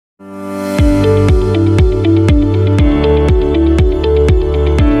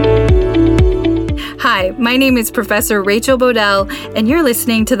My name is Professor Rachel Bodell, and you're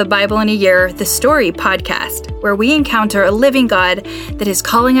listening to the Bible in a Year, the Story podcast, where we encounter a living God that is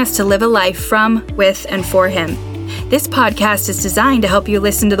calling us to live a life from, with, and for Him. This podcast is designed to help you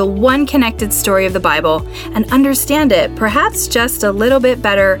listen to the one connected story of the Bible and understand it perhaps just a little bit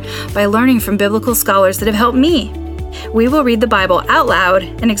better by learning from biblical scholars that have helped me. We will read the Bible out loud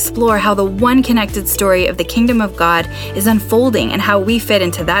and explore how the one connected story of the kingdom of God is unfolding and how we fit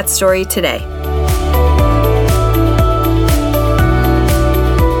into that story today.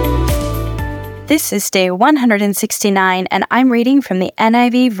 This is day 169, and I'm reading from the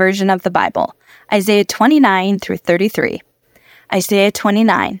NIV version of the Bible, Isaiah 29 through 33. Isaiah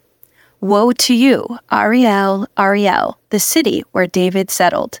 29. Woe to you, Ariel, Ariel, the city where David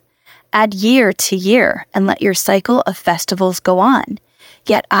settled. Add year to year, and let your cycle of festivals go on.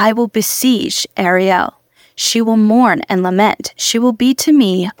 Yet I will besiege Ariel. She will mourn and lament. She will be to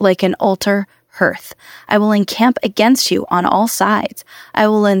me like an altar hearth. I will encamp against you on all sides. I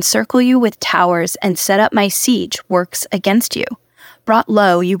will encircle you with towers and set up my siege works against you. Brought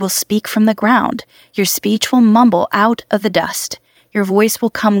low, you will speak from the ground. Your speech will mumble out of the dust. Your voice will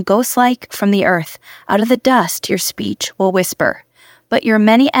come ghost-like from the earth. Out of the dust, your speech will whisper. But your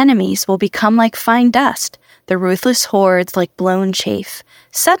many enemies will become like fine dust, the ruthless hordes like blown chaff.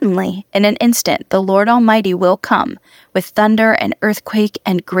 Suddenly, in an instant, the Lord Almighty will come, with thunder and earthquake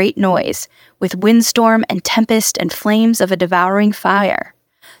and great noise, with windstorm and tempest and flames of a devouring fire.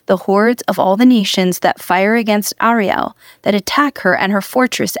 The hordes of all the nations that fire against Ariel, that attack her and her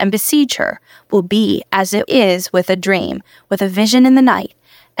fortress and besiege her, will be as it is with a dream, with a vision in the night.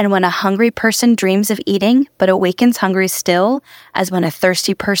 And when a hungry person dreams of eating, but awakens hungry still, as when a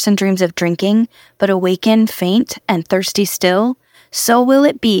thirsty person dreams of drinking, but awaken faint and thirsty still, so will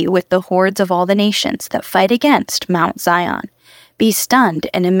it be with the hordes of all the nations that fight against Mount Zion. Be stunned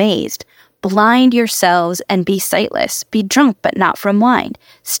and amazed. Blind yourselves and be sightless. Be drunk, but not from wine.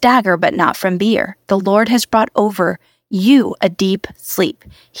 Stagger, but not from beer. The Lord has brought over you a deep sleep.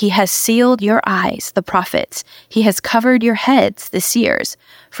 He has sealed your eyes, the prophets. He has covered your heads, the seers.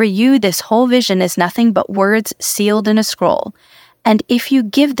 For you, this whole vision is nothing but words sealed in a scroll. And if you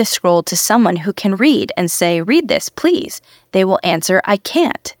give the scroll to someone who can read and say, "Read this, please," they will answer, "I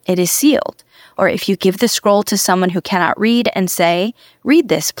can't. It is sealed." Or if you give the scroll to someone who cannot read and say, "Read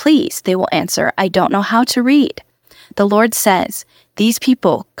this, please," they will answer, "I don't know how to read." The Lord says, "These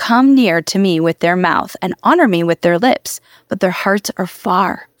people come near to me with their mouth and honor me with their lips, but their hearts are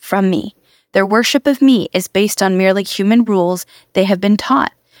far from me. Their worship of me is based on merely human rules they have been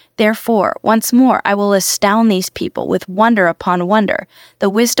taught. Therefore, once more I will astound these people with wonder upon wonder. The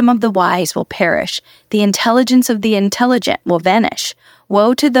wisdom of the wise will perish. The intelligence of the intelligent will vanish.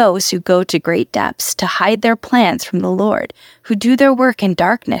 Woe to those who go to great depths to hide their plans from the Lord, who do their work in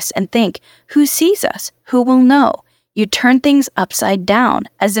darkness and think, 'Who sees us? Who will know?' You turn things upside down,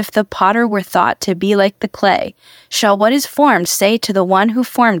 as if the potter were thought to be like the clay. Shall what is formed say to the one who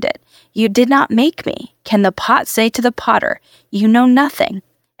formed it, 'You did not make me'? Can the pot say to the potter, 'You know nothing'?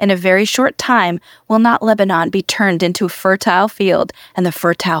 In a very short time will not Lebanon be turned into a fertile field, and the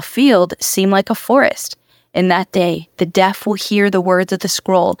fertile field seem like a forest? In that day the deaf will hear the words of the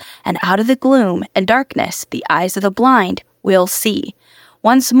scroll, and out of the gloom and darkness the eyes of the blind will see.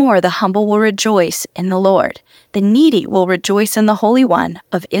 Once more the humble will rejoice in the Lord. The needy will rejoice in the Holy One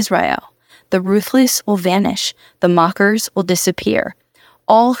of Israel. The ruthless will vanish. The mockers will disappear.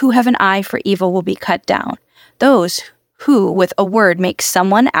 All who have an eye for evil will be cut down. Those who with a word make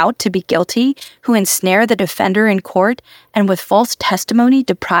someone out to be guilty, who ensnare the defender in court, and with false testimony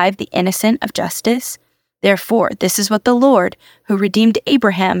deprive the innocent of justice. Therefore, this is what the Lord, who redeemed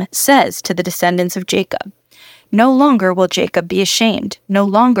Abraham, says to the descendants of Jacob. No longer will Jacob be ashamed. No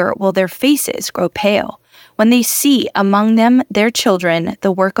longer will their faces grow pale. When they see among them their children,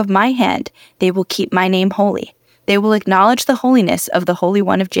 the work of my hand, they will keep my name holy. They will acknowledge the holiness of the Holy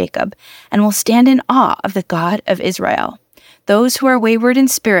One of Jacob, and will stand in awe of the God of Israel. Those who are wayward in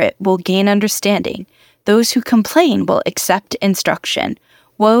spirit will gain understanding. Those who complain will accept instruction.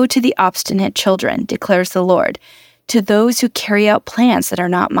 Woe to the obstinate children, declares the Lord, to those who carry out plans that are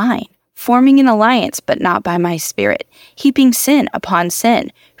not mine, forming an alliance but not by my spirit, heaping sin upon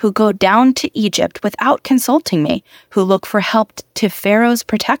sin, who go down to Egypt without consulting me, who look for help to Pharaoh's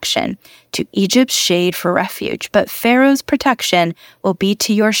protection, to Egypt's shade for refuge. But Pharaoh's protection will be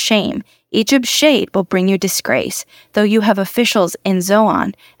to your shame. Egypt's shade will bring you disgrace, though you have officials in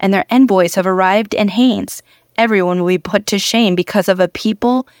Zoan, and their envoys have arrived in Hanes. Everyone will be put to shame because of a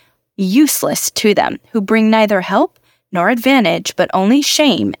people useless to them, who bring neither help nor advantage, but only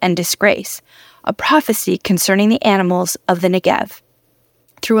shame and disgrace. A prophecy concerning the animals of the Negev.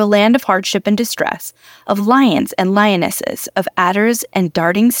 through a land of hardship and distress, of lions and lionesses, of adders and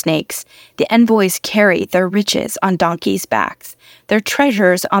darting snakes. The envoys carry their riches on donkeys' backs, their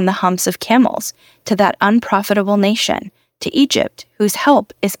treasures on the humps of camels, to that unprofitable nation, to Egypt, whose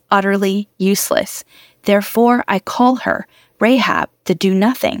help is utterly useless. Therefore I call her Rahab, the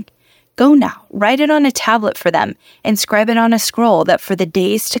do-nothing. Go now, write it on a tablet for them, inscribe it on a scroll, that for the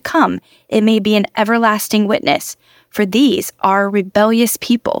days to come it may be an everlasting witness. For these are rebellious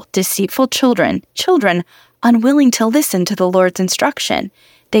people, deceitful children, unwilling to listen to the Lord's instruction.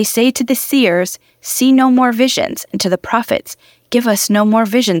 They say to the seers, see no more visions, and to the prophets, give us no more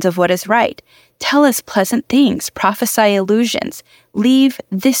visions of what is right. Tell us pleasant things, prophesy illusions. Leave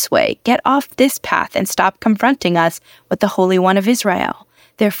this way, get off this path, and stop confronting us with the Holy One of Israel.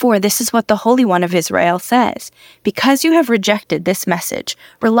 Therefore, this is what the Holy One of Israel says. Because you have rejected this message,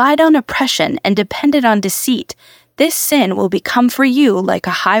 relied on oppression, and depended on deceit, this sin will become for you like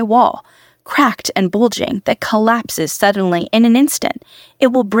a high wall, cracked and bulging, that collapses suddenly in an instant. It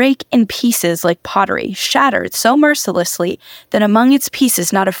will break in pieces like pottery, shattered so mercilessly that among its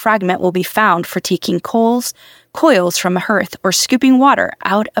pieces not a fragment will be found for taking coals, coils from a hearth, or scooping water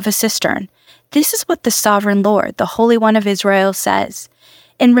out of a cistern. This is what the sovereign Lord, the Holy One of Israel, says.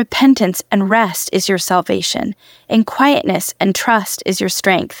 In repentance and rest is your salvation. In quietness and trust is your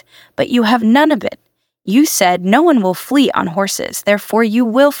strength. But you have none of it. You said, no one will flee on horses, therefore you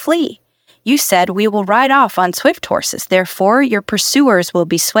will flee. You said, we will ride off on swift horses, therefore your pursuers will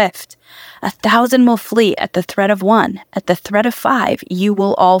be swift. 1,000 will flee at the threat of one, at the threat of 5 you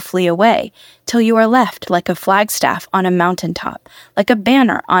will all flee away, till you are left like a flagstaff on a mountaintop, like a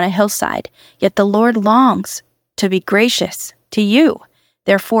banner on a hillside. Yet the Lord longs to be gracious to you.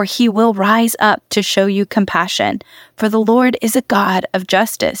 Therefore he will rise up to show you compassion, for the Lord is a God of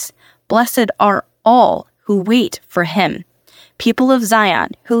justice. Blessed are all who wait for him. People of Zion,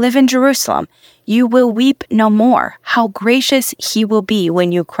 who live in Jerusalem, you will weep no more. How gracious he will be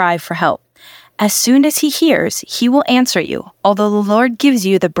when you cry for help. As soon as he hears, he will answer you. Although the Lord gives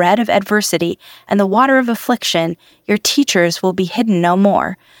you the bread of adversity and the water of affliction, your teachers will be hidden no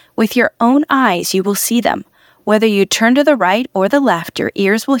more. With your own eyes you will see them. Whether you turn to the right or the left, your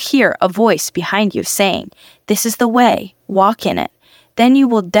ears will hear a voice behind you saying, this is the way, walk in it. Then you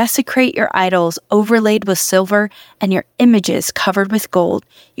will desecrate your idols overlaid with silver and your images covered with gold.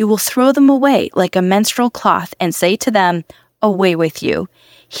 You will throw them away like a menstrual cloth and say to them, away with you.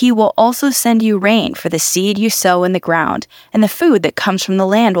 He will also send you rain for the seed you sow in the ground, and the food that comes from the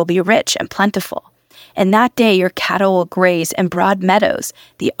land will be rich and plentiful. In that day your cattle will graze in broad meadows.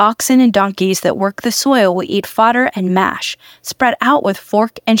 The oxen and donkeys that work the soil will eat fodder and mash, spread out with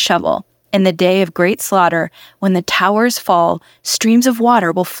fork and shovel. In the day of great slaughter, when the towers fall, streams of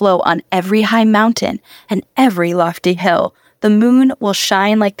water will flow on every high mountain and every lofty hill. The moon will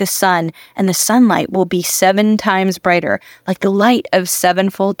shine like the sun, and the sunlight will be 7 times brighter, like the light of 7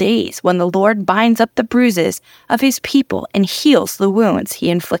 full days, when the Lord binds up the bruises of his people and heals the wounds he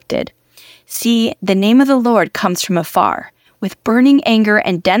inflicted. See, the name of the Lord comes from afar. With burning anger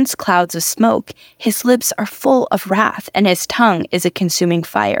and dense clouds of smoke, his lips are full of wrath, and his tongue is a consuming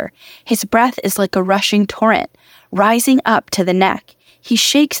fire. His breath is like a rushing torrent, rising up to the neck. He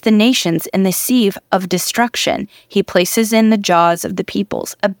shakes the nations in the sieve of destruction. He places in the jaws of the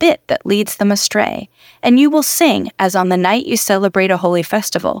peoples a bit that leads them astray. And you will sing as on the night you celebrate a holy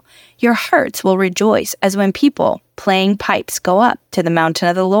festival. Your hearts will rejoice as when people, playing pipes, go up to the mountain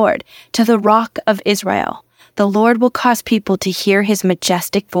of the Lord, to the rock of Israel. The Lord will cause people to hear his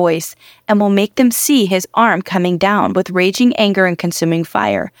majestic voice and will make them see his arm coming down with raging anger and consuming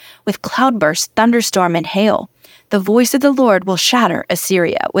fire, with cloudburst, thunderstorm, and hail. The voice of the Lord will shatter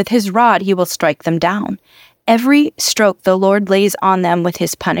Assyria. With his rod he will strike them down. Every stroke the Lord lays on them with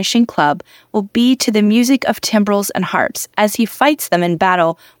his punishing club will be to the music of timbrels and harps, as he fights them in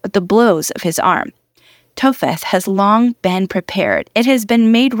battle with the blows of his arm. Topheth has long been prepared. It has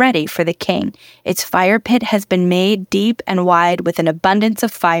been made ready for the king. Its fire pit has been made deep and wide with an abundance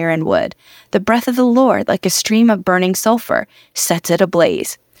of fire and wood. The breath of the Lord, like a stream of burning sulfur, sets it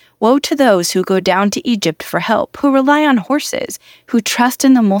ablaze. Woe to those who go down to Egypt for help, who rely on horses, who trust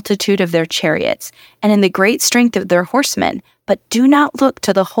in the multitude of their chariots, and in the great strength of their horsemen, but do not look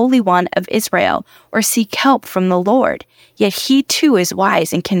to the Holy One of Israel, or seek help from the Lord. Yet he too is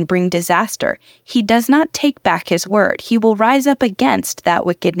wise and can bring disaster. He does not take back his word. He will rise up against that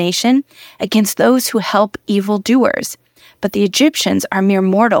wicked nation, against those who help evildoers. But the Egyptians are mere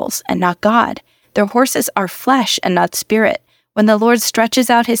mortals and not God. Their horses are flesh and not spirit. When the Lord stretches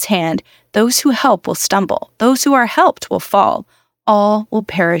out his hand, those who help will stumble. Those who are helped will fall. All will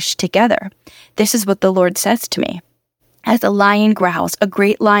perish together. This is what the Lord says to me. As a lion growls, a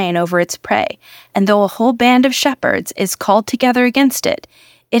great lion over its prey, and though a whole band of shepherds is called together against it,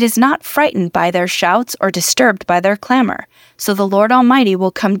 it is not frightened by their shouts or disturbed by their clamor. So the Lord Almighty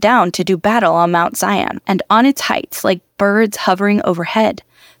will come down to do battle on Mount Zion and on its heights like birds hovering overhead.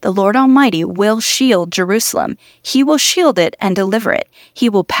 The Lord Almighty will shield Jerusalem. He will shield it and deliver it. He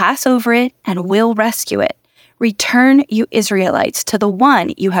will pass over it and will rescue it. Return, you Israelites, to the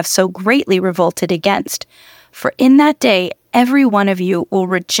one you have so greatly revolted against. For in that day, every one of you will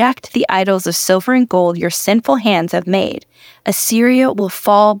reject the idols of silver and gold your sinful hands have made. Assyria will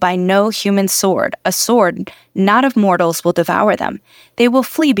fall by no human sword. A sword not of mortals will devour them. They will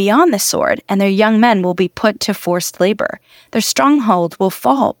flee beyond the sword, and their young men will be put to forced labor. Their stronghold will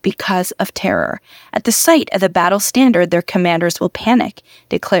fall because of terror. At the sight of the battle standard, their commanders will panic,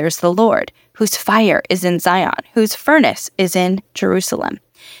 declares the Lord, whose fire is in Zion, whose furnace is in Jerusalem.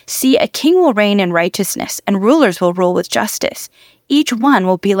 See, a king will reign in righteousness, and rulers will rule with justice. Each one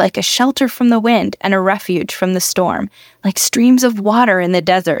will be like a shelter from the wind and a refuge from the storm, like streams of water in the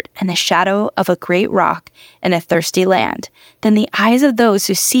desert and the shadow of a great rock in a thirsty land. Then the eyes of those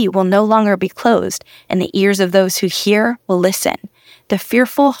who see will no longer be closed, and the ears of those who hear will listen. The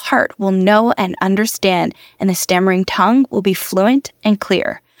fearful heart will know and understand, and the stammering tongue will be fluent and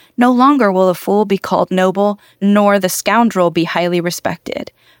clear. No longer will a fool be called noble, nor the scoundrel be highly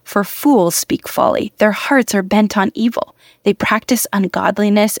respected. For fools speak folly. Their hearts are bent on evil. They practice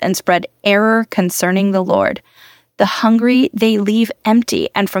ungodliness and spread error concerning the Lord. The hungry they leave empty,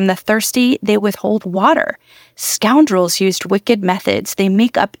 and from the thirsty they withhold water. Scoundrels used wicked methods. They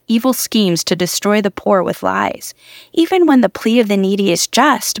make up evil schemes to destroy the poor with lies. Even when the plea of the needy is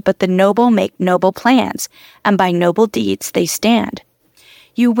just, but the noble make noble plans, and by noble deeds they stand.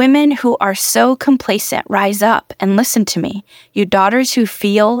 You women who are so complacent, rise up and listen to me. You daughters who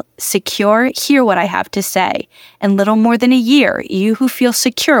feel secure, hear what I have to say. In little more than a year, you who feel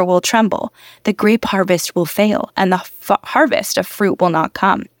secure will tremble. The grape harvest will fail, and the harvest of fruit will not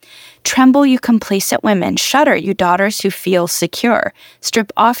come. Tremble, you complacent women. Shudder, you daughters who feel secure.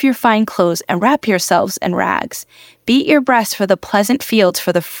 Strip off your fine clothes and wrap yourselves in rags. Beat your breasts for the pleasant fields,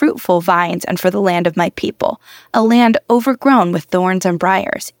 for the fruitful vines, and for the land of my people, a land overgrown with thorns and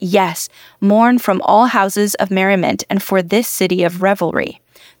briars. Yes, mourn from all houses of merriment, and for this city of revelry.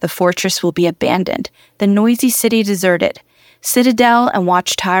 The fortress will be abandoned, the noisy city deserted. Citadel and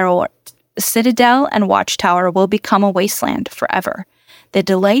watchtower will become a wasteland forever. The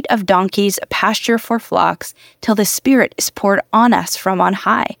delight of donkeys, a pasture for flocks, till the Spirit is poured on us from on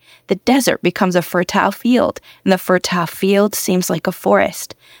high. The desert becomes a fertile field, and the fertile field seems like a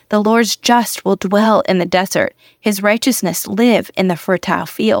forest. The Lord's just will dwell in the desert, his righteousness live in the fertile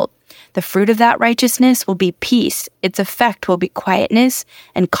field. The fruit of that righteousness will be peace, its effect will be quietness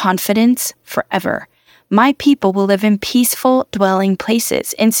and confidence forever. My people will live in peaceful dwelling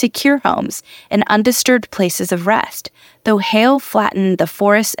places, in secure homes, in undisturbed places of rest. Though hail flatten the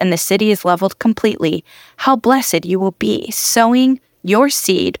forest and the city is leveled completely, how blessed you will be, sowing your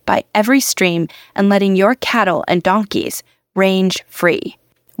seed by every stream and letting your cattle and donkeys range free.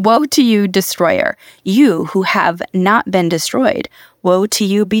 Woe to you, destroyer, you who have not been destroyed. Woe to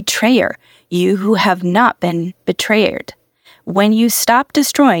you, betrayer, you who have not been betrayed. When you stop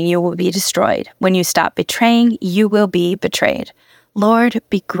destroying, you will be destroyed. When you stop betraying, you will be betrayed. Lord,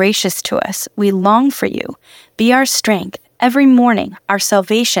 be gracious to us. We long for you. Be our strength every morning, our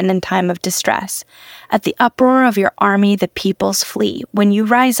salvation in time of distress. At the uproar of your army, the peoples flee. When you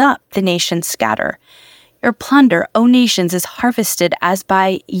rise up, the nations scatter. Your plunder, O nations, is harvested as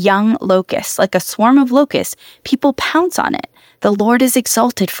by young locusts. Like a swarm of locusts, people pounce on it. The Lord is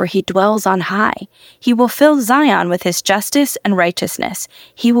exalted, for he dwells on high. He will fill Zion with his justice and righteousness.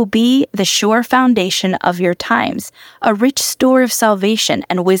 He will be the sure foundation of your times, a rich store of salvation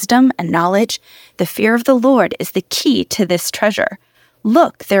and wisdom and knowledge. The fear of the Lord is the key to this treasure.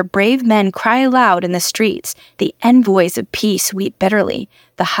 Look, their brave men cry aloud in the streets. The envoys of peace weep bitterly.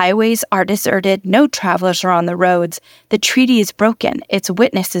 The highways are deserted. No travelers are on the roads. The treaty is broken. Its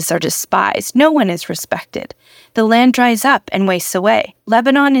witnesses are despised. No one is respected. The land dries up and wastes away.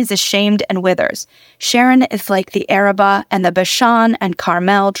 Lebanon is ashamed and withers. Sharon is like the Arabah, and the Bashan and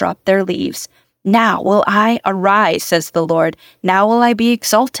Carmel drop their leaves. Now will I arise, says the Lord. Now will I be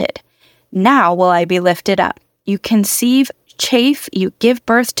exalted. Now will I be lifted up. You conceive chaff, you give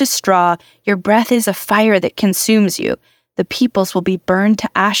birth to straw, your breath is a fire that consumes you. The peoples will be burned to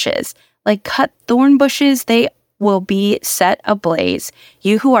ashes. Like cut thorn bushes, they will be set ablaze.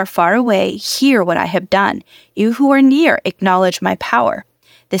 You who are far away, hear what I have done. You who are near, acknowledge my power.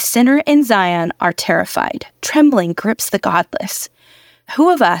 The sinner in Zion are terrified. Trembling grips the godless.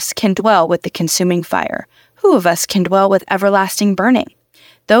 Who of us can dwell with the consuming fire? Who of us can dwell with everlasting burning?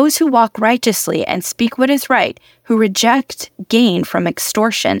 Those who walk righteously and speak what is right, who reject gain from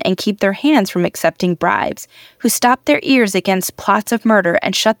extortion and keep their hands from accepting bribes, who stop their ears against plots of murder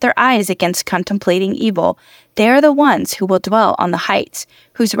and shut their eyes against contemplating evil, they are the ones who will dwell on the heights,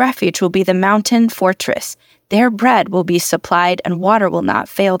 whose refuge will be the mountain fortress. Their bread will be supplied and water will not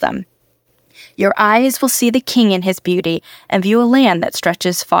fail them. Your eyes will see the king in his beauty and view a land that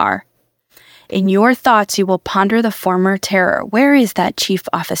stretches far. In your thoughts you will ponder the former terror. Where is that chief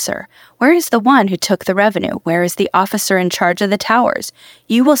officer? Where is the one who took the revenue? Where is the officer in charge of the towers?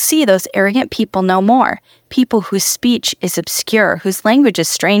 You will see those arrogant people no more, people whose speech is obscure, whose language is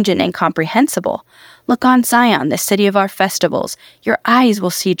strange and incomprehensible. Look on Zion, the city of our festivals. Your eyes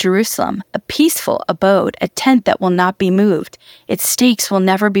will see Jerusalem, a peaceful abode, a tent that will not be moved. Its stakes will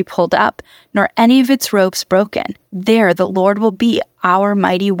never be pulled up, nor any of its ropes broken. There the Lord will be our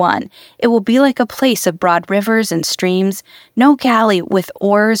mighty one. It will be like a place of broad rivers and streams. No galley with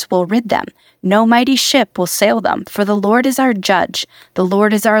oars will rid them. No mighty ship will sail them. For the Lord is our judge. The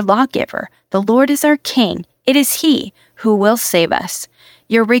Lord is our lawgiver. The Lord is our king. It is he who will save us.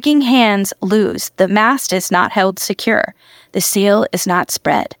 Your rigging hands loose. The mast is not held secure. The sail is not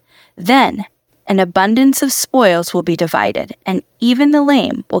spread. Then an abundance of spoils will be divided, and even the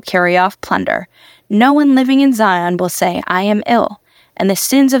lame will carry off plunder. No one living in Zion will say, I am ill, and the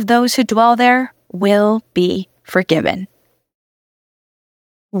sins of those who dwell there will be forgiven.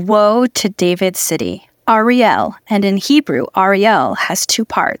 Woe to David's city, Ariel, and in Hebrew, Ariel has two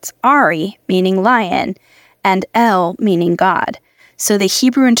parts, Ari meaning lion, and El meaning God. So the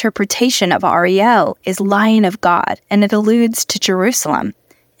Hebrew interpretation of Ariel is Lion of God, and it alludes to Jerusalem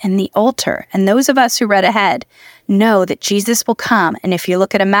and the altar. And those of us who read ahead know that Jesus will come. And if you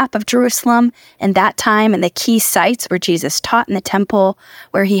look at a map of Jerusalem in that time and the key sites where Jesus taught in the temple,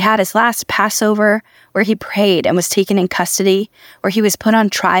 where he had his last Passover, where he prayed and was taken in custody, where he was put on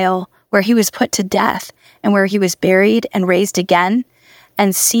trial, where he was put to death, and where he was buried and raised again,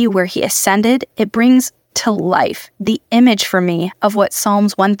 and see where he ascended, it brings to life the image for me of what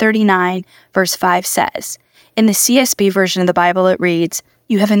Psalms 139 verse 5 says. In the CSB version of the Bible, it reads,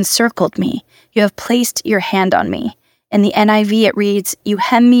 You have encircled me. You have placed your hand on me. In the NIV, it reads, You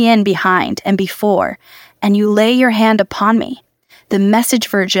hem me in behind and before, and you lay your hand upon me. The Message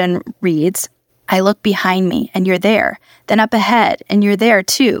version reads, I look behind me and you're there, then up ahead and you're there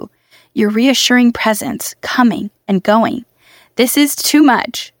too. Your reassuring presence, coming and going. This is too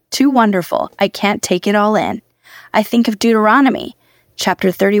much. Too wonderful. I can't take it all in. I think of Deuteronomy, chapter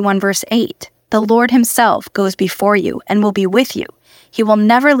 31, verse 8. The Lord himself goes before you and will be with you. He will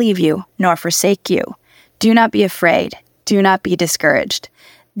never leave you nor forsake you. Do not be afraid. Do not be discouraged.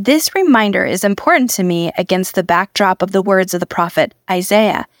 This reminder is important to me against the backdrop of the words of the prophet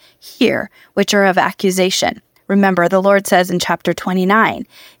Isaiah here, which are of accusation. Remember, the Lord says in chapter 29,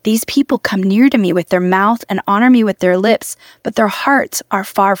 These people come near to me with their mouth and honor me with their lips, but their hearts are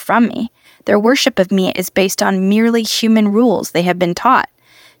far from me. Their worship of me is based on merely human rules they have been taught.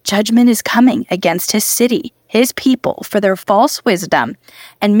 Judgment is coming against his city, his people, for their false wisdom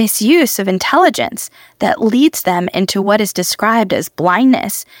and misuse of intelligence that leads them into what is described as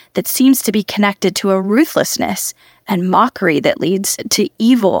blindness that seems to be connected to a ruthlessness and mockery that leads to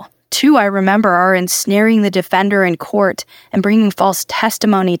evil. Two, I remember, are ensnaring the defender in court and bringing false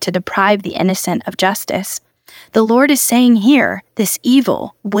testimony to deprive the innocent of justice. The Lord is saying here, this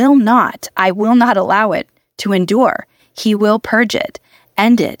evil I will not allow it to endure. He will purge it,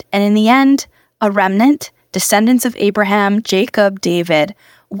 end it, and in the end, a remnant, descendants of Abraham, Jacob, David,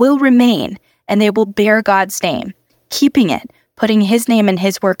 will remain, and they will bear God's name, keeping it, putting his name and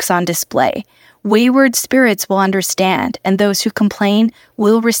his works on display. Wayward spirits will understand, and those who complain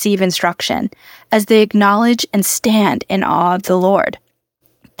will receive instruction as they acknowledge and stand in awe of the Lord.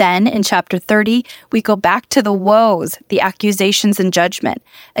 Then, in chapter 30, we go back to the woes, the accusations and judgment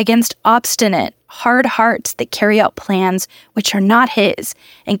against obstinate, hard hearts that carry out plans which are not his,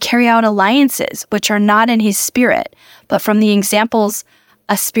 and carry out alliances which are not in his spirit, but from the examples,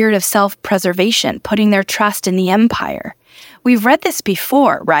 a spirit of self-preservation, putting their trust in the empire. We've read this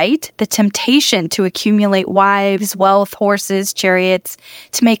before, right? The temptation to accumulate wives, wealth, horses, chariots,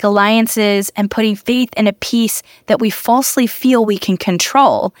 to make alliances, and putting faith in a peace that we falsely feel we can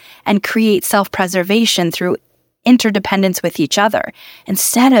control and create self-preservation through interdependence with each other,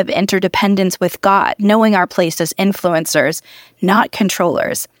 instead of interdependence with God, knowing our place as influencers, not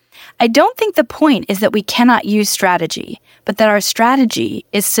controllers. I don't think the point is that we cannot use strategy, but that our strategy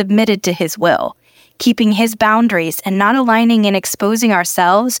is submitted to his will, keeping his boundaries and not aligning and exposing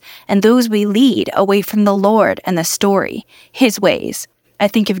ourselves and those we lead away from the Lord and the story, his ways. I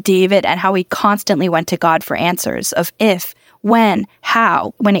think of David and how he constantly went to God for answers of if, when,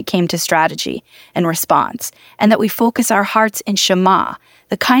 how, when it came to strategy and response, and that we focus our hearts in Shema,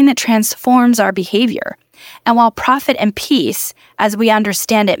 the kind that transforms our behavior. And while profit and peace, as we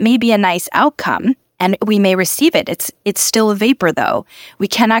understand it, may be a nice outcome, and we may receive it, it's still a vapor though. We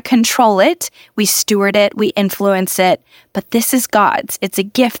cannot control it, we steward it, we influence it, but this is God's. It's a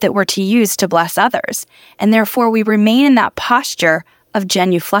gift that we're to use to bless others, and therefore we remain in that posture of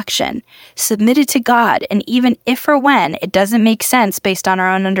genuflection, submitted to God, and even if or when it doesn't make sense based on our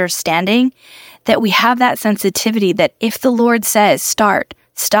own understanding, that we have that sensitivity that if the Lord says, start,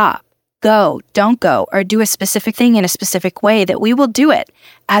 stop, go, don't go, or do a specific thing in a specific way, that we will do it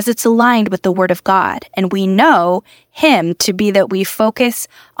as it's aligned with the Word of God. And we know Him to be that we focus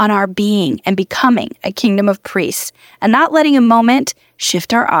on our being and becoming a kingdom of priests and not letting a moment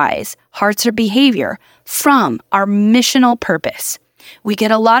shift our eyes, hearts, or behavior from our missional purpose. We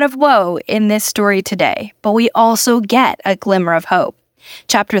get a lot of woe in this story today, but we also get a glimmer of hope.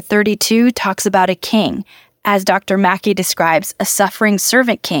 Chapter 32 talks about a king, as Dr. Mackey describes, a suffering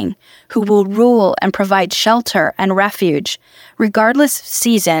servant king who will rule and provide shelter and refuge, regardless of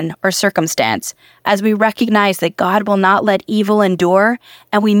season or circumstance, as we recognize that God will not let evil endure,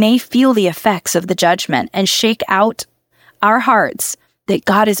 and we may feel the effects of the judgment and shake out our hearts that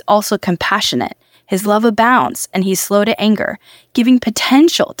God is also compassionate. His love abounds, and He's slow to anger, giving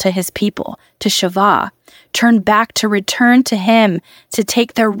potential to His people, to Shavah, turn back to return to Him, to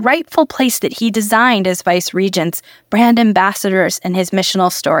take their rightful place that He designed as vice regents, brand ambassadors in His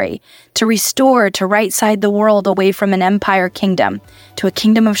missional story, to restore, to right side the world away from an empire kingdom to a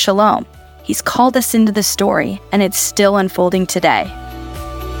kingdom of shalom. He's called us into the story, and it's still unfolding today.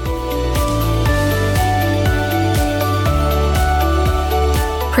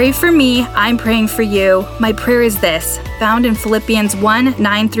 Pray for me, I'm praying for you. My prayer is this, found in Philippians 1,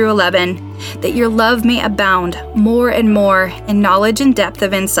 9 through 11, that your love may abound more and more in knowledge and depth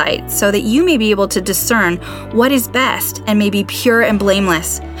of insight, so that you may be able to discern what is best and may be pure and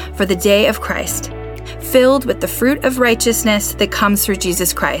blameless for the day of Christ, filled with the fruit of righteousness that comes through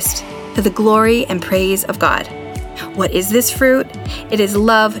Jesus Christ, to the glory and praise of God. What is this fruit? It is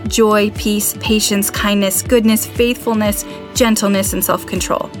love, joy, peace, patience, kindness, goodness, faithfulness, gentleness, and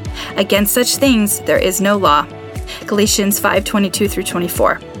self-control. Against such things there is no law. Galatians 5:22 through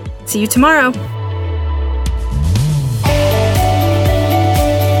 24. See you tomorrow.